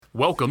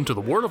Welcome to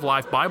the Word of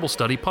Life Bible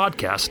Study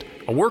Podcast,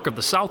 a work of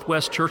the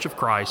Southwest Church of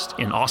Christ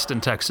in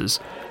Austin, Texas.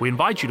 We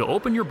invite you to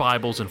open your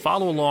Bibles and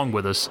follow along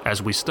with us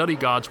as we study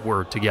God's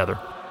Word together.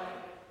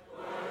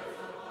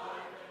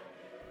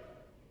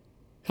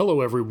 Hello,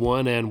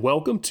 everyone, and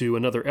welcome to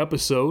another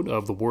episode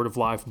of the Word of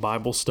Life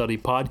Bible Study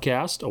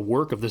Podcast, a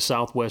work of the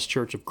Southwest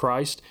Church of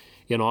Christ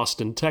in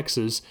Austin,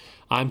 Texas.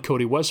 I'm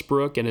Cody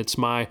Westbrook, and it's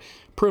my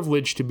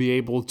privilege to be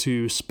able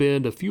to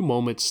spend a few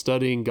moments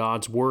studying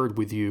God's Word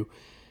with you.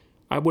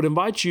 I would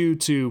invite you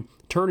to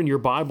turn in your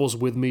Bibles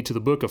with me to the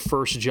book of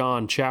 1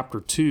 John chapter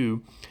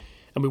 2,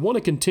 and we want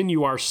to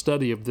continue our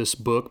study of this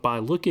book by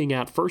looking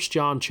at 1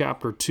 John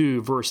chapter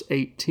 2, verse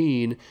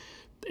 18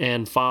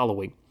 and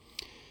following.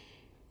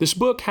 This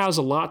book has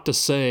a lot to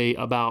say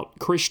about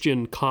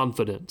Christian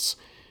confidence,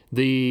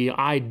 the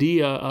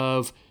idea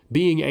of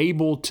being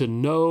able to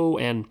know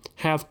and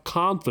have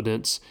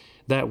confidence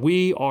that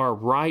we are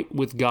right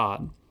with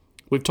God.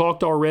 We've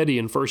talked already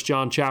in 1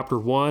 John chapter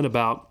 1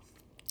 about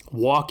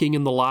walking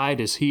in the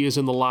light as He is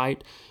in the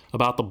light,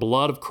 about the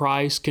blood of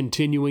Christ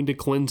continuing to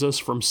cleanse us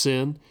from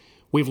sin.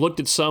 We've looked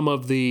at some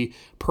of the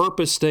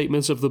purpose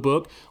statements of the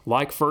book,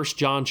 like 1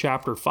 John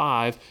chapter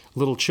 5,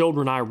 "Little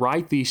children, I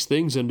write these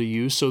things unto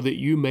you so that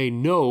you may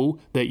know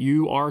that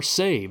you are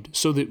saved,"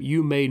 so that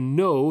you may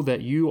know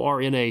that you are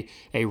in a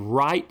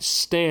right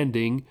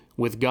standing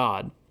with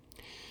God.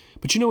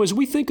 But as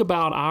we think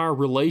about our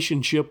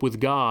relationship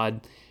with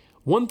God,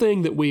 one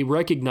thing that we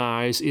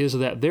recognize is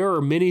that there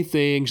are many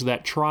things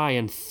that try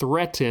and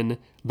threaten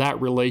that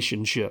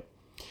relationship.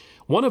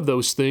 One of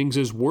those things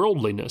is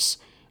worldliness.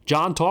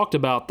 John talked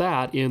about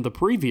that in the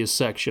previous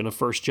section of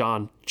 1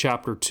 John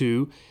chapter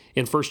 2,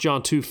 in 1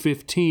 John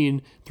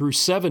 2:15 through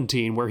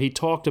 17, where he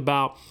talked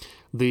about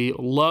the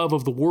love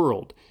of the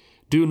world.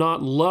 Do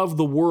not love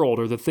the world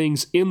or the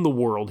things in the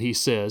world, he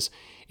says.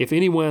 If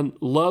anyone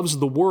loves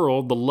the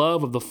world, the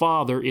love of the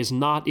Father is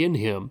not in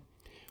him.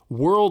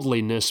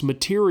 Worldliness,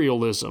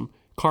 materialism,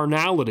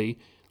 carnality,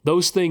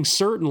 those things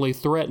certainly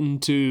threaten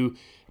to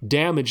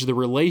damage the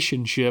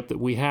relationship that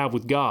we have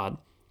with God.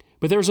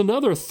 But there's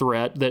another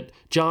threat that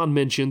John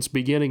mentions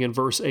beginning in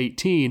verse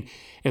 18,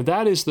 and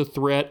that is the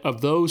threat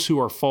of those who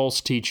are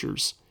false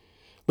teachers.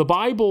 The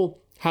Bible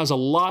has a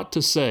lot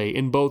to say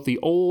in both the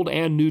Old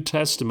and New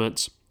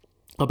Testaments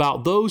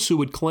about those who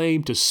would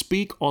claim to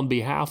speak on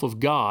behalf of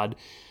God,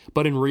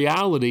 but in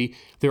reality,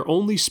 they're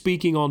only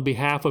speaking on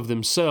behalf of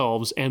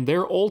themselves, and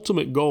their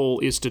ultimate goal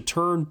is to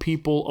turn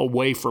people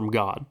away from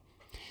God.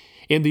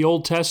 In the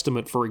Old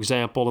Testament, for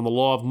example, in the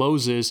law of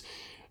Moses,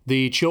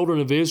 the children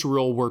of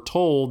Israel were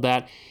told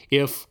that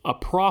if a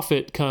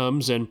prophet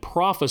comes and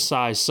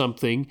prophesies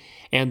something,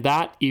 and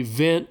that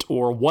event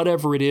or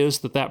whatever it is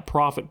that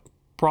prophet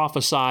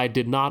prophesied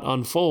did not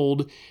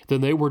unfold,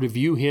 then they were to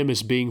view him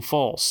as being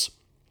false.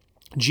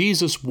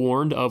 Jesus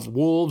warned of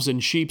wolves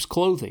in sheep's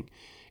clothing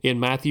in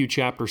Matthew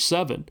chapter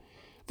 7.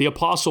 The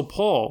Apostle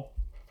Paul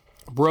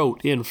wrote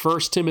in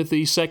 1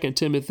 Timothy, 2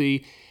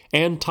 Timothy,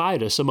 and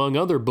Titus, among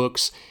other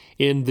books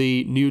in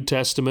the New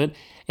Testament.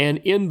 And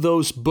in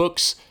those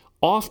books,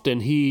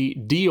 often he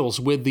deals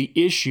with the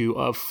issue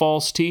of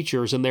false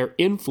teachers and their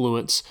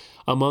influence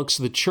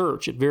amongst the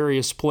church at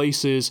various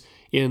places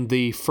in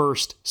the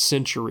first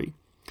century.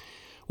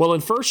 Well,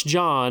 in 1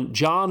 John,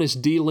 John is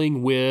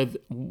dealing with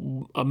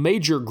a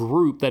major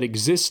group that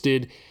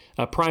existed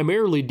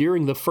primarily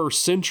during the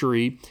first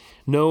century,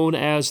 known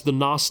as the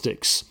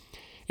Gnostics.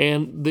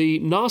 And the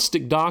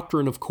Gnostic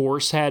doctrine, of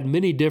course, had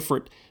many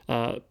different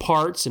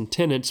parts and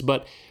tenets,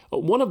 but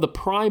one of the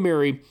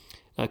primary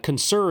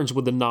concerns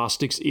with the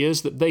Gnostics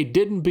is that they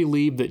didn't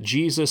believe that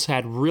Jesus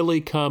had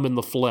really come in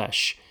the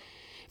flesh,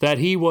 that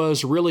he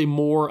was really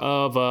more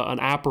of an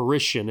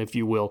apparition, if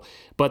you will,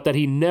 but that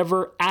he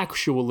never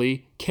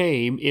actually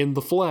came in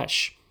the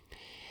flesh.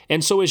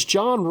 And so as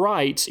John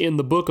writes in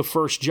the book of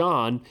 1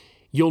 John,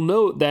 you'll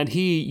note that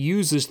he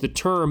uses the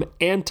term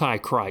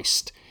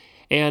Antichrist,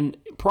 and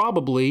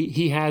probably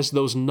he has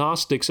those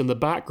Gnostics in the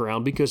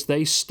background because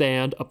they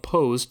stand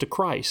opposed to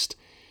Christ.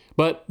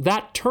 But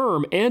that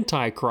term,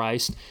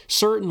 Antichrist,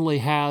 certainly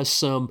has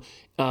some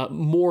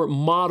more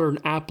modern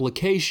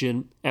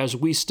application as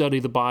we study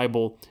the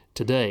Bible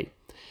today.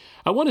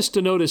 I want us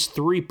to notice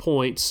 3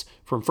 points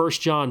from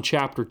 1 John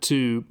chapter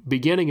 2,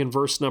 beginning in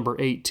verse number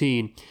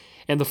 18.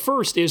 And the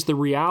first is the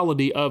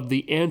reality of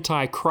the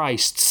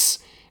Antichrists.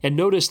 And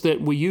notice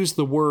that we use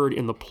the word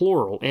in the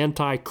plural,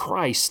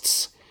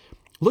 Antichrists.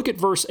 Look at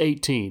verse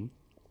 18.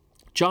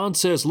 John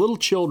says, "Little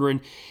children,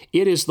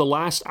 it is the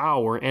last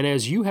hour, and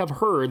as you have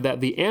heard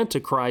that the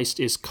Antichrist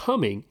is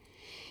coming,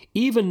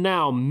 even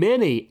now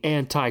many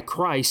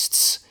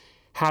Antichrists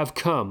have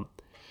come,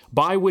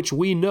 by which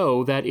we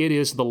know that it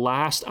is the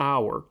last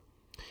hour."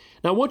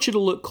 Now I want you to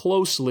look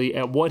closely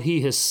at what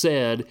he has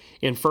said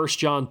in 1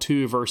 John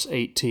 2, verse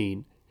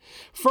 18.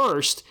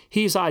 First,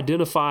 he's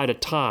identified a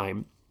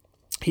time.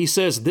 He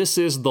says this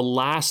is the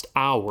last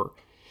hour.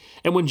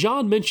 And when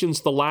John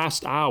mentions the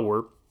last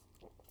hour,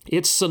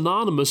 it's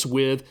synonymous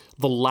with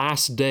the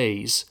last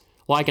days,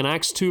 Like in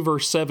Acts 2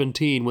 verse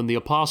 17, when the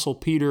Apostle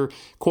Peter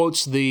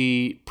quotes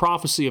the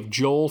prophecy of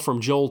Joel from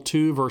Joel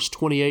 2 verse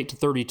 28 to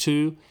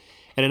 32,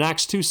 and in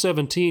Acts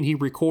 2:17 he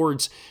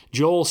records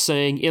Joel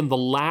saying, in the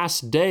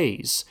last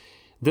days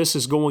this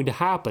is going to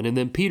happen. And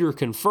then Peter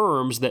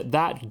confirms that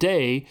that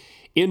day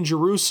in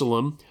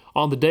Jerusalem,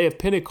 on the day of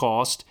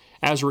Pentecost,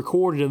 as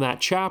recorded in that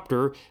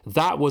chapter,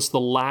 that was the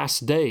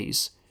last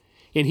days.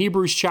 In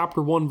Hebrews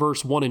chapter 1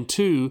 verse 1 and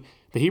 2,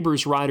 the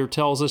Hebrews writer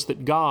tells us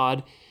that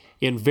God,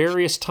 in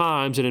various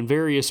times and in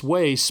various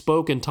ways,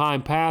 spoke in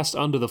time past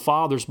unto the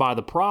fathers by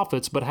the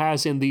prophets, but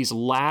has in these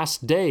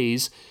last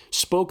days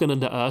spoken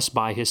unto us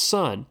by his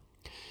Son.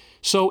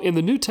 So in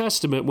the New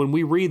Testament, when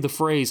we read the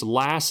phrase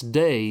last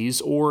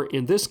days, or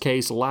in this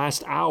case,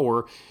 last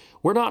hour,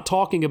 we're not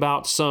talking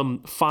about some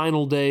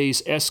final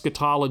days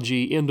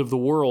eschatology, end of the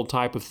world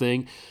type of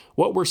thing.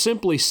 What we're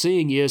simply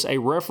seeing is a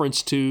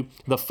reference to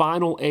the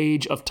final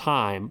age of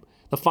time,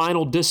 the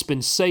final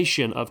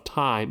dispensation of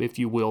time, if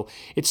you will.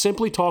 It's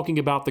simply talking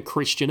about the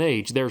Christian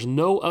age. There's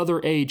no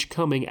other age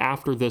coming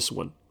after this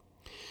one.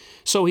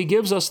 So he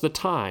gives us the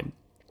time.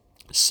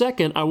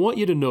 Second, I want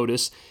you to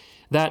notice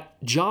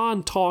that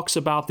John talks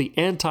about the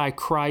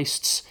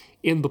antichrists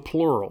in the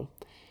plural.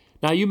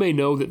 Now, you may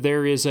know that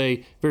there is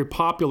a very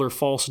popular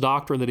false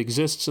doctrine that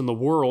exists in the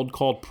world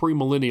called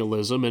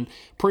premillennialism, and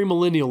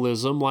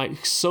premillennialism,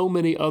 like so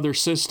many other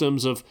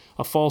systems of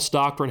a false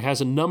doctrine, has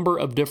a number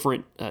of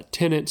different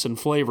tenets and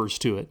flavors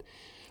to it.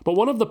 But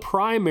one of the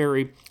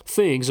primary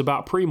things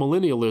about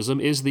premillennialism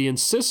is the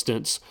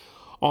insistence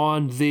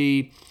on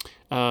the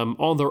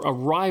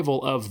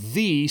arrival of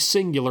the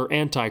singular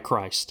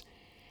Antichrist.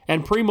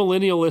 And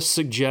premillennialists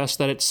suggest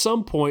that at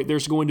some point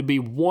there's going to be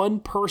one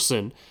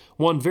person,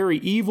 one very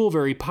evil,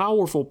 very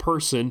powerful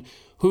person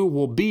who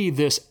will be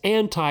this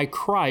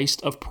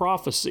Antichrist of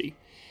prophecy.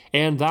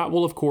 And that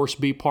will, of course,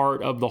 be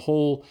part of the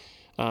whole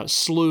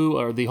slew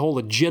or the whole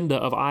agenda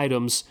of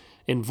items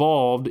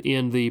involved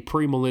in the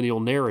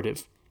premillennial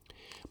narrative.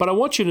 But I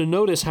want you to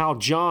notice how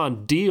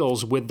John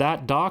deals with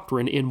that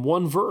doctrine in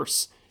one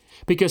verse,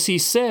 because he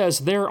says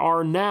there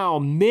are now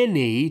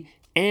many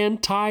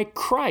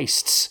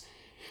antichrists.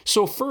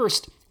 So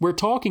first, we're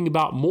talking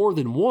about more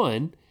than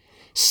one.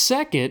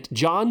 Second,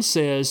 John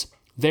says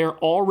they're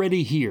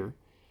already here.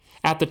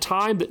 At the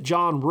time that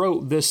John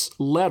wrote this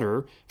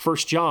letter, 1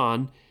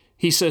 John,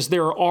 he says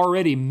there are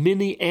already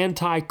many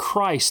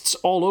antichrists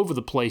all over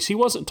the place. He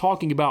wasn't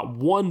talking about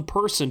one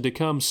person to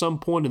come some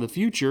point in the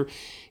future.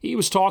 He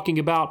was talking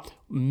about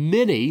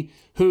many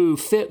who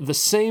fit the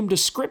same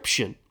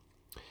description.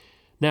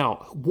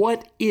 Now,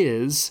 what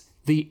is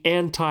the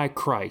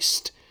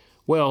Antichrist?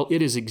 Well,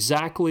 it is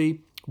exactly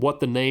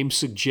what the name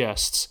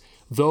suggests: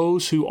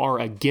 those who are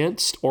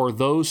against or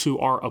those who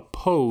are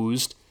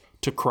opposed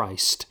to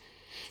Christ.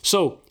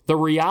 So, the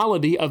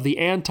reality of the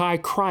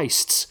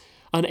antichrists: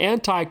 an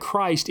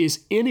antichrist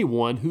is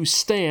anyone who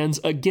stands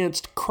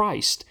against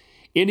Christ,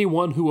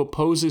 anyone who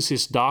opposes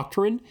his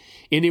doctrine,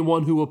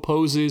 anyone who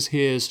opposes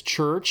his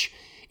church,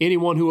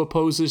 anyone who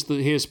opposes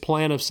his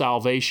plan of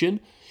salvation,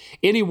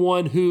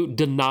 anyone who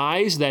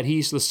denies that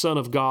he's the Son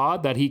of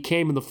God, that he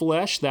came in the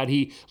flesh, that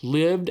he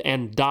lived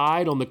and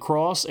died on the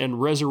cross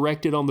and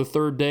resurrected on the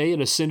third day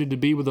and ascended to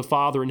be with the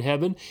Father in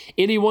heaven,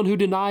 anyone who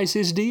denies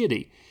his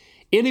deity,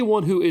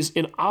 anyone who is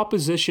in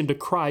opposition to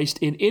Christ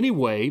in any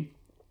way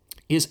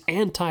is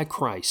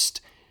Antichrist.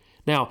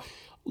 Now,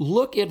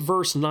 look at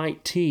verse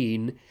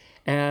 19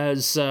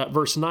 and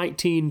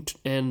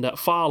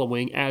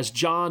following as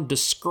John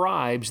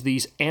describes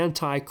these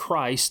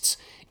antichrists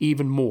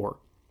even more.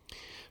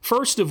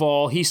 First of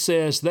all, he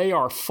says they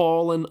are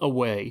fallen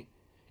away.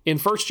 In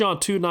 1 John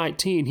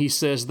 2:19, he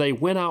says they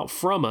went out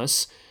from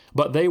us,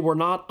 but they were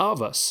not of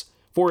us.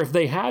 For if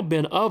they had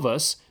been of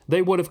us,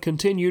 they would have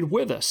continued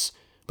with us.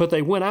 But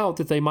they went out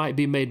that they might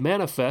be made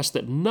manifest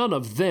that none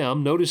of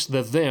them, notice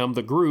the them,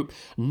 the group,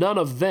 none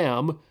of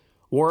them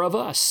were of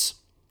us.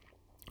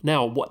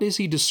 Now, what is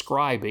he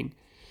describing?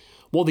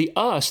 Well, the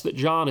us that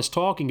John is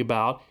talking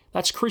about,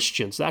 that's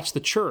Christians, that's the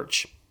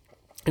church.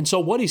 And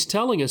so what he's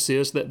telling us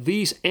is that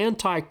these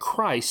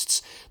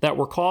antichrists that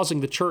were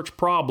causing the church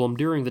problem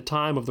during the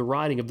time of the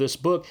writing of this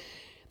book,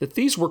 that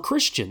these were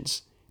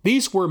Christians.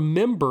 These were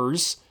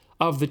members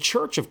of the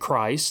church of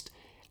Christ,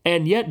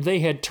 and yet they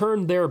had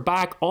turned their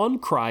back on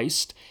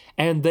Christ,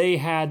 and they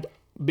had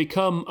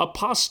become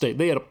apostate.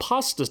 They had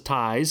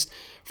apostatized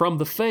from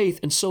the faith,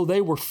 and so they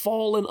were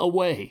fallen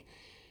away.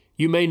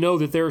 You may know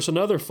that there's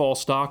another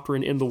false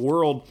doctrine in the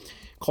world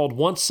called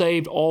once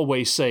saved,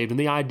 always saved. And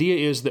the idea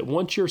is that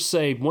once you're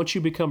saved, once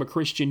you become a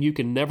Christian, you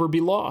can never be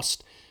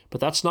lost.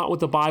 But that's not what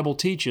the Bible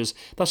teaches.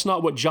 That's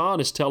not what John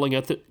is telling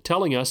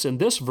us in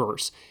this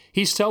verse.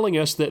 He's telling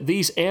us that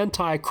these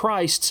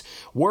antichrists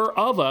were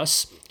of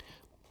us.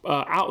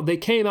 They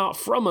came out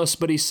from us,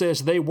 but he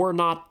says they were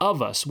not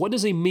of us. What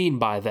does he mean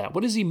by that?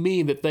 What does he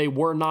mean that they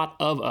were not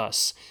of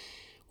us?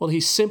 Well,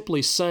 he's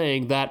simply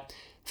saying that,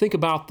 think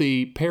about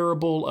the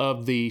parable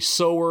of the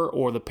sower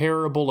or the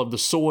parable of the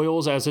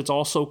soils, as it's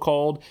also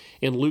called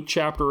in Luke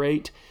chapter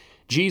 8.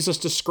 Jesus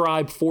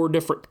described 4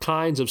 different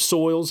kinds of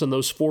soils and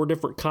those 4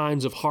 different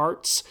kinds of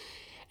hearts.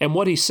 And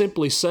what he's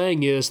simply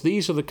saying is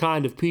these are the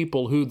kind of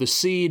people who the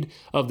seed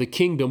of the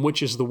kingdom,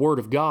 which is the Word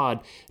of God,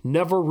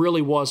 never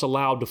really was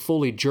allowed to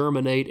fully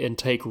germinate and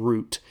take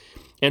root.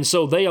 And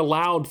so they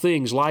allowed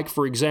things like,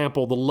 for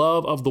example, the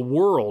love of the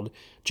world,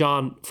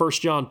 1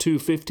 John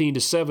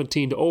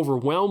 2:15-17, to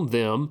overwhelm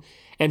them.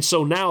 And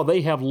so now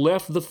they have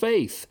left the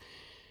faith.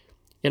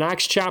 In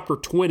Acts chapter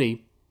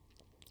 20,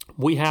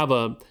 we have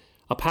a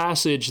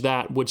passage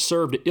that would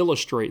serve to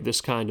illustrate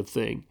this kind of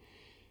thing.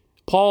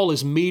 Paul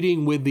is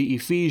meeting with the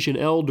Ephesian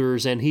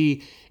elders, and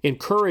he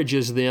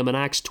encourages them in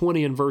Acts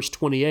 20 and verse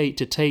 28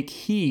 to take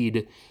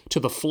heed to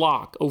the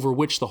flock over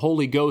which the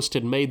Holy Ghost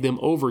had made them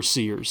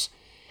overseers.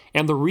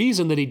 And the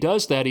reason that he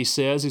does that, he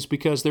says, is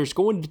because there's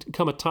going to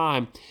come a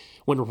time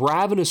when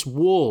ravenous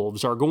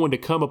wolves are going to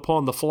come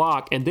upon the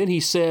flock, and then he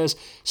says,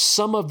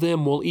 some of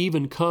them will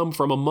even come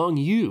from among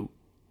you.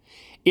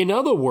 In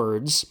other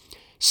words,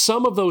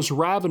 some of those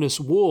ravenous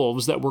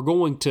wolves that were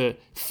going to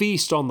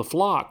feast on the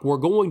flock were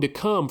going to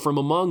come from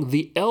among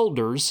the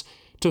elders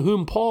to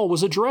whom Paul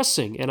was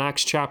addressing in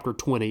Acts chapter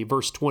 20,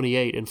 verse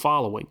 28 and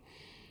following.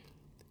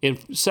 In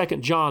 2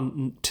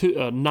 John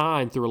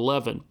 9 through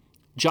 11,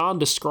 John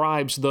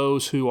describes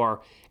those who are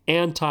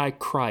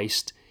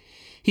anti-Christ.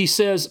 He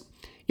says,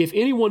 if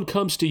anyone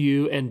comes to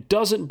you and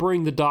doesn't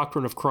bring the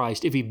doctrine of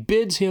Christ, if he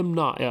bids him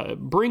not,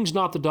 brings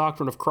not the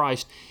doctrine of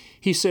Christ,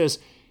 he says,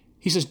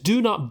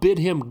 do not bid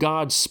him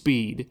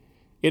Godspeed.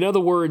 In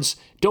other words,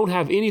 don't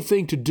have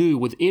anything to do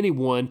with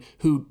anyone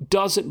who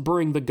doesn't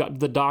bring the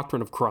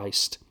doctrine of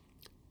Christ.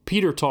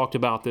 Peter talked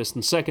about this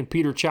in 2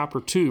 Peter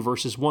chapter 2,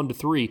 verses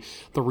 1-3,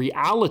 the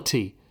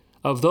reality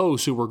of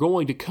those who were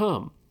going to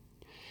come.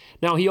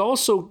 Now, he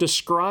also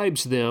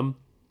describes them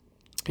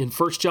in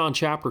 1 John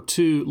chapter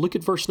 2. Look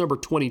at verse number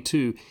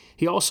 22.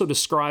 He also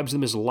describes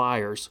them as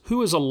liars.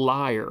 Who is a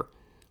liar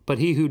but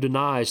he who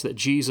denies that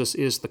Jesus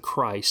is the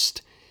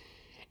Christ?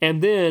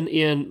 And then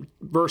in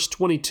verse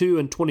 22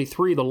 and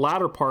 23, the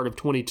latter part of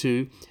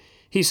 22,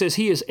 he says,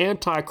 he is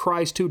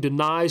antichrist who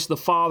denies the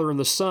Father and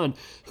the Son.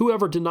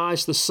 Whoever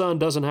denies the Son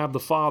doesn't have the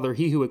Father.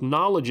 He who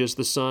acknowledges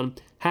the Son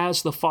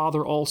has the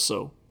Father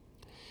also.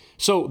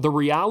 So the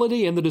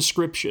reality and the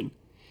description.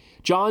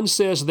 John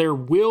says there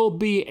will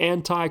be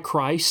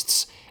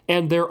antichrists,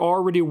 and there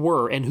already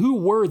were. And who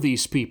were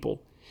these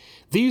people?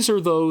 These are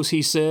those,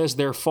 he says,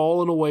 they're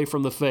fallen away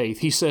from the faith.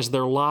 He says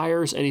they're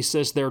liars, and he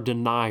says they're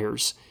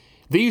deniers.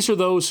 These are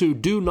those who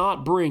do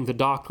not bring the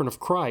doctrine of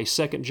Christ,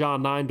 2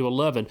 John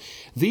 9-11.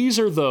 These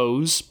are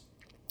those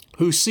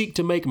who seek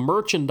to make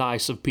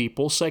merchandise of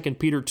people, 2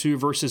 Peter 2,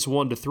 verses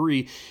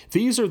 1-3.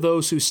 These are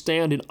those who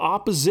stand in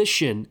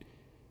opposition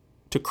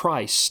to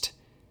Christ.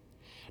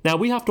 Now,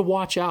 we have to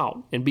watch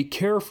out and be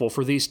careful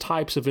for these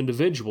types of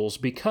individuals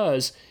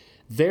because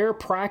their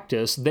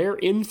practice, their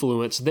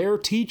influence, their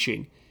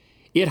teaching,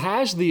 it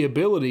has the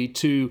ability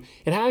to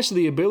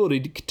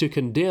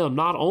condemn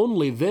not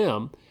only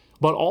them,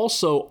 but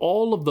also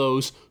all of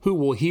those who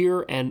will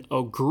hear and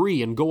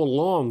agree and go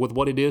along with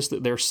what it is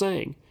that they're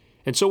saying.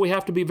 And so we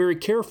have to be very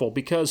careful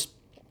because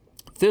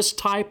this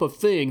type of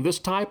thing, this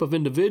type of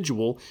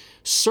individual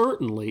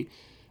certainly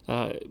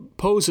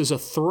poses a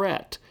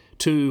threat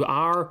to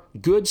our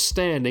good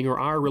standing or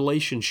our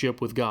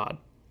relationship with God.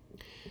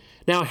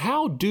 Now,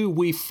 how do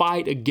we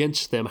fight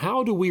against them?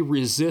 How do we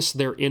resist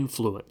their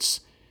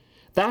influence?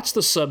 That's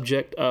the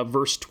subject of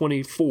verse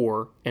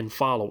 24 and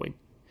following.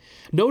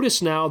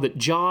 Notice now that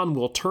John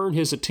will turn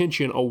his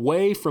attention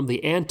away from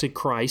the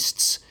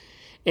antichrists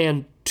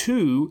and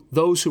to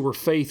those who were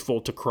faithful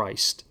to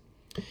Christ.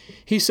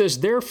 He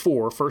says,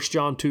 therefore, 1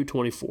 John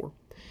 2:24,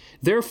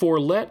 therefore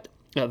let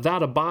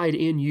that abide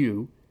in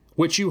you,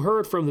 which you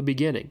heard from the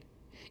beginning.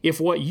 If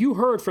what you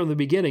heard from the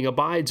beginning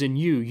abides in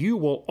you, you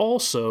will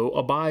also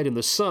abide in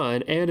the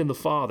Son and in the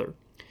Father.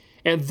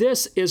 And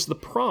this is the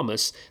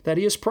promise that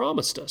he has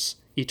promised us,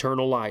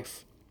 eternal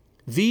life.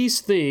 These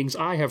things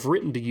I have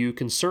written to you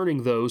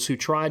concerning those who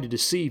try to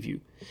deceive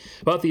you.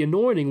 But the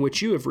anointing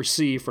which you have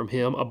received from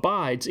him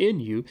abides in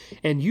you,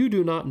 and you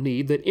do not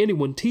need that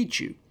anyone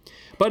teach you.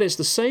 But as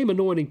the same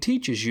anointing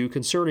teaches you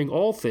concerning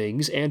all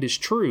things, and is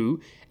true,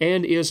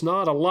 and is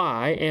not a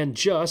lie, and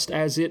just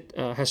as it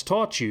has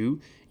taught you,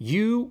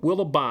 you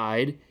will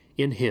abide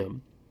in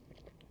him.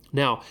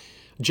 Now,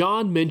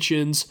 John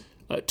mentions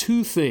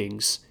 2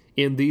 things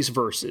in these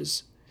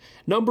verses.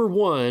 Number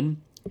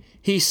 1,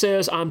 he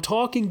says, I'm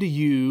talking to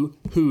you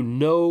who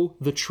know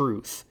the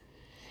truth.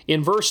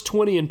 In verse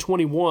 20 and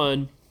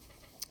 21,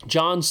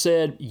 John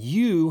said,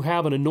 you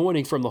have an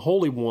anointing from the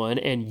Holy One,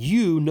 and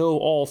you know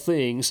all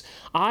things.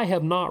 I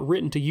have not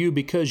written to you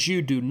because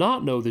you do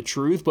not know the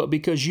truth, but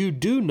because you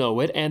do know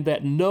it, and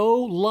that no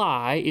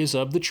lie is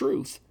of the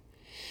truth.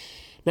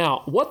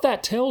 Now, what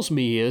that tells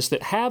me is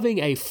that having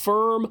a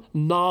firm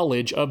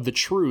knowledge of the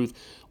truth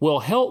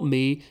will help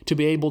me to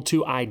be able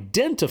to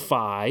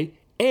identify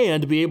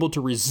and be able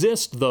to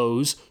resist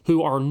those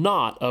who are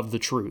not of the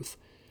truth.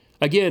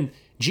 Again,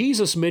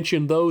 Jesus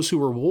mentioned those who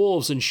were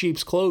wolves in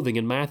sheep's clothing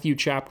in Matthew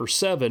chapter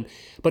 7,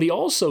 but he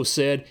also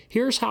said,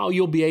 here's how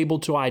you'll be able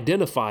to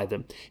identify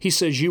them. He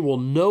says, you will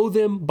know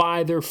them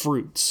by their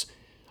fruits.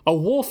 A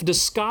wolf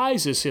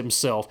disguises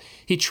himself.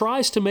 He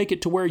tries to make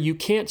it to where you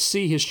can't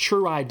see his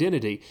true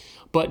identity.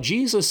 But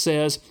Jesus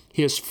says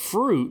his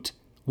fruit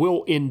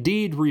will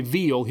indeed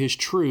reveal his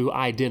true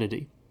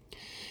identity.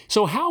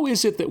 So how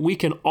is it that we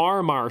can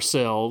arm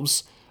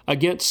ourselves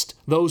against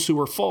those who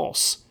are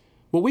false?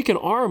 Well, we can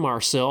arm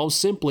ourselves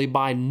simply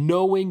by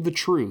knowing the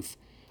truth,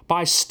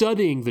 by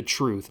studying the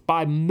truth,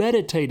 by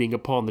meditating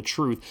upon the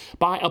truth,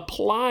 by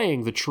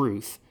applying the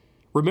truth.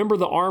 Remember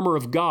the armor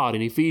of God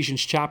in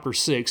Ephesians chapter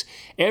 6.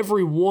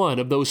 Every one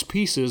of those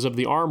pieces of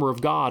the armor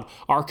of God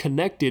are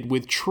connected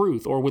with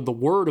truth or with the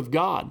Word of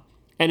God.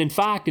 And in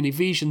fact, in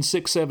Ephesians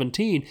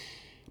 6:17,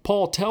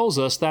 Paul tells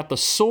us that the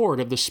sword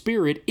of the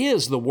Spirit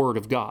is the Word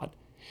of God.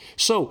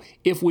 So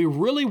if we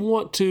really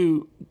want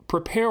to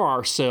prepare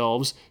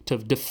ourselves to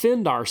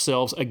defend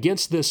ourselves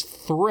against this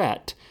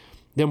threat,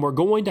 then we're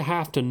going to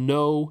have to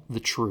know the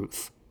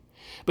truth.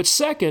 But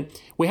second,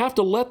 we have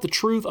to let the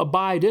truth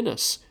abide in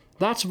us.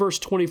 That's verse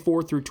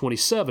 24 through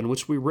 27,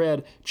 which we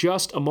read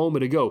just a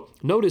moment ago.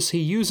 Notice he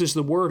uses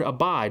the word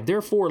abide.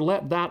 Therefore,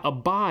 let that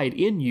abide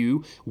in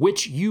you,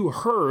 which you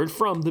heard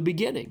from the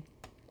beginning.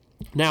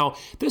 Now,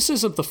 this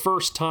isn't the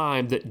first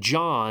time that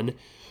John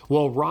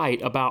will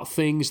write about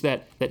things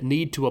that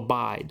need to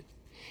abide.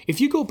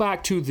 If you go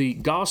back to the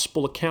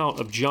gospel account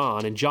of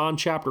John, in John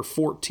chapter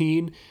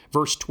 14,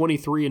 verse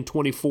 23 and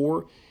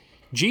 24,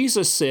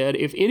 Jesus said,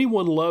 if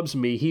anyone loves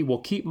me, he will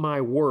keep my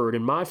word,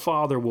 and my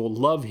Father will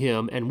love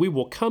him, and we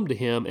will come to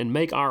him and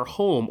make our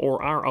home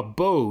or our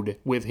abode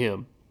with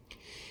him.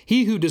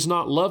 He who does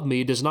not love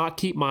me does not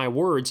keep my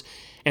words,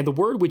 and the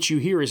word which you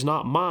hear is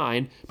not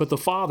mine, but the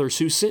Father's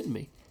who sent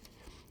me.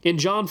 In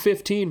John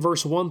 15,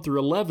 verse 1 through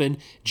 11,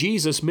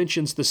 Jesus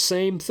mentions the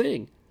same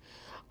thing.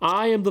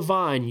 I am the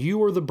vine,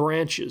 you are the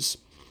branches,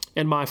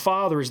 and my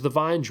Father is the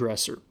vine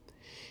dresser.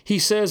 He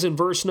says in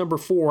verse number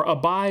 4,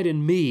 abide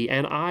in me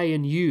and I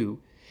in you.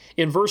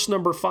 In verse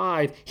number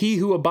 5, he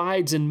who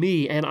abides in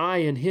me and I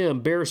in him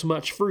bears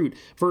much fruit.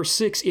 Verse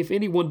 6, if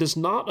anyone does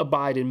not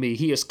abide in me,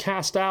 he is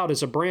cast out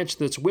as a branch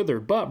that's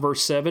withered. But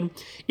verse 7,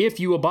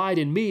 if you abide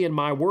in me and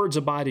my words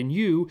abide in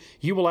you,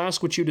 you will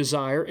ask what you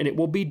desire and it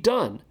will be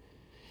done.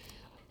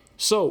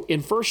 So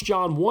in 1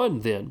 John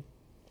 1 then,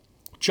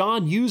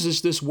 John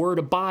uses this word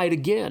abide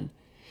again.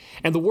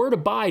 And the word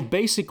abide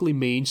basically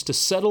means to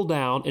settle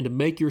down and to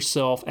make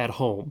yourself at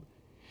home.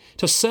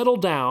 To settle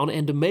down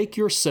and to make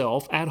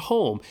yourself at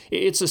home.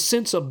 It's a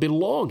sense of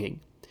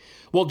belonging.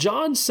 Well,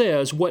 John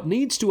says what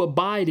needs to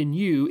abide in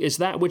you is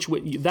that which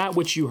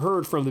you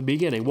heard from the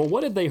beginning. Well,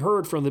 what had they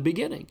heard from the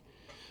beginning?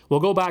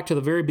 Well, go back to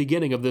the very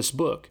beginning of this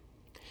book.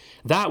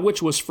 That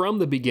which was from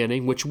the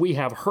beginning, which we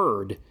have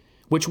heard,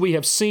 which we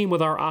have seen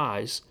with our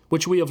eyes,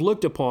 which we have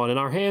looked upon and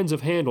our hands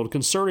have handled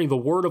concerning the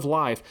word of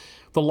life,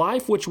 the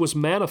life which was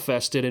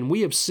manifested, and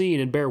we have seen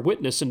and bear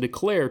witness and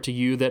declare to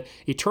you that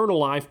eternal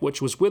life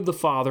which was with the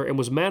Father and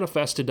was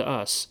manifested to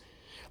us.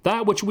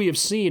 That which we have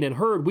seen and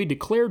heard we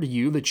declare to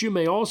you, that you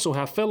may also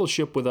have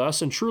fellowship with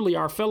us, and truly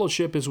our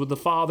fellowship is with the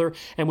Father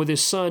and with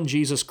His Son,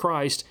 Jesus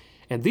Christ.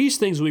 And these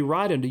things we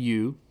write unto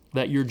you,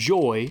 that your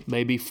joy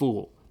may be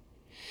full.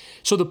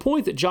 So the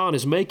point that John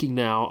is making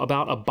now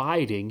about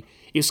abiding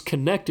is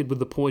connected with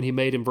the point he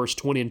made in verse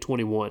 20 and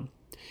 21.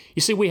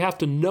 You see, we have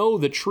to know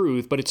the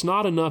truth, but it's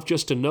not enough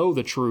just to know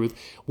the truth.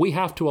 We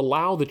have to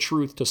allow the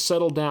truth to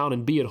settle down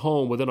and be at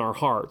home within our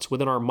hearts,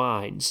 within our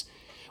minds.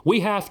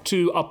 We have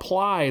to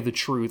apply the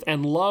truth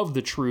and love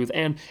the truth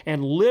and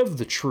live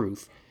the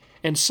truth.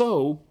 And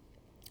so,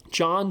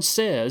 John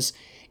says,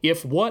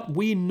 if what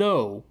we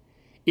know,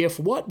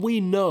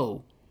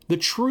 the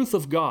truth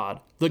of God,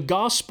 the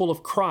gospel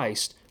of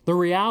Christ, the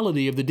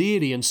reality of the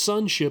deity and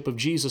sonship of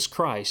Jesus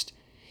Christ,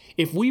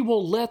 if we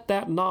will let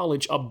that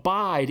knowledge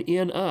abide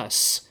in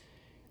us,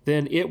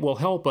 then it will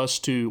help us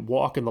to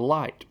walk in the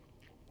light.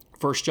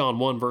 1 John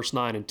 1, verse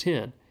 9 and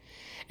 10.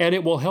 And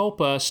it will help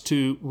us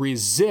to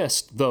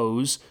resist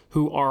those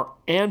who are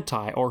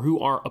anti or who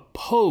are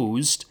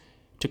opposed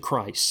to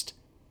Christ.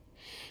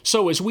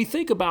 So as we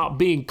think about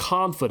being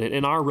confident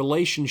in our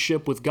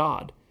relationship with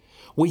God,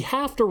 we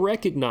have to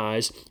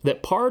recognize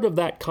that part of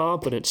that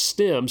confidence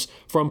stems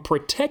from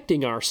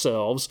protecting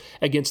ourselves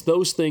against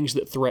those things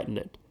that threaten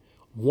it.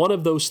 One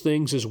of those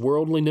things is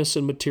worldliness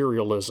and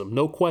materialism,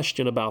 no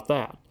question about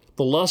that.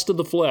 The lust of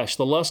the flesh,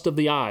 the lust of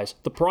the eyes,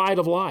 the pride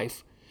of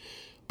life.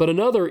 But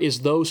another is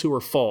those who are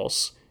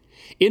false.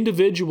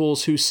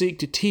 Individuals who seek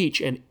to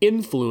teach and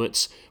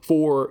influence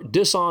for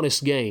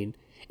dishonest gain.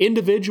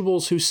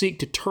 Individuals who seek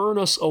to turn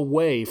us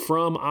away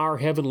from our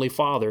Heavenly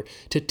Father,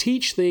 to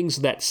teach things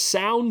that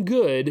sound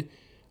good,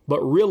 but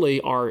really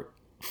are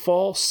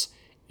false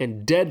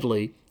and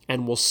deadly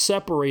and will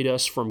separate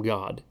us from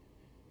God.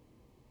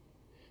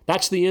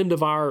 That's the end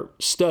of our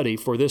study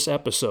for this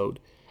episode.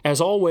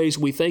 As always,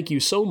 we thank you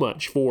so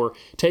much for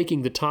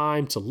taking the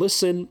time to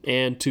listen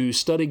and to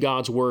study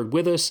God's Word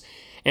with us.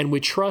 and we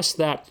trust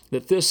that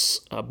this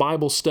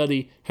Bible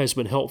study has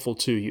been helpful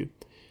to you.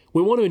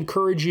 We want to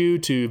encourage you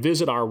to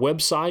visit our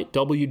website,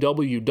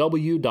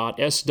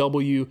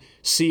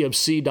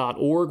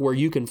 www.swcofc.org, where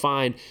you can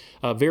find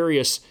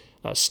various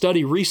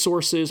study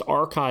resources,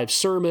 archived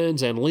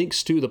sermons, and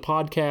links to the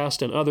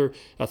podcast and other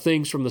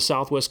things from the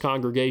Southwest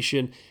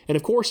congregation. And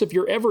of course, if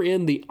you're ever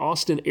in the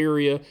Austin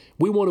area,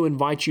 we want to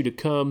invite you to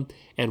come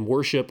and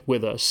worship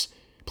with us.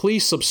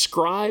 Please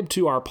subscribe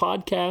to our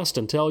podcast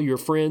and tell your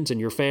friends and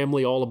your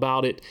family all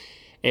about it.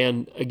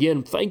 And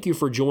again, thank you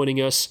for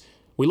joining us.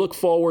 We look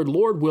forward,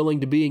 Lord willing,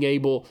 to being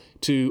able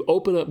to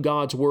open up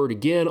God's Word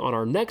again on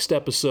our next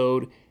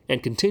episode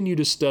and continue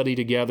to study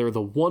together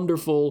the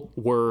wonderful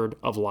Word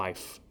of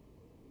Life.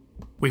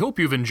 We hope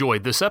you've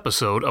enjoyed this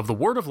episode of the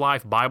Word of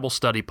Life Bible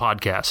Study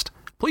Podcast.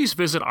 Please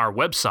visit our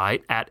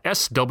website at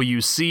swcofc.org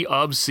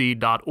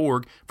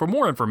for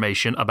more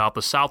information about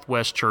the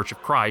Southwest Church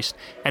of Christ,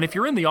 and if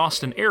you're in the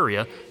Austin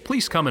area,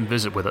 please come and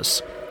visit with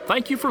us.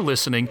 Thank you for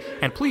listening,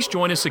 and please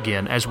join us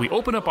again as we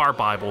open up our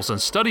Bibles and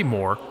study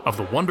more of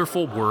the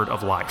wonderful Word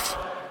of Life.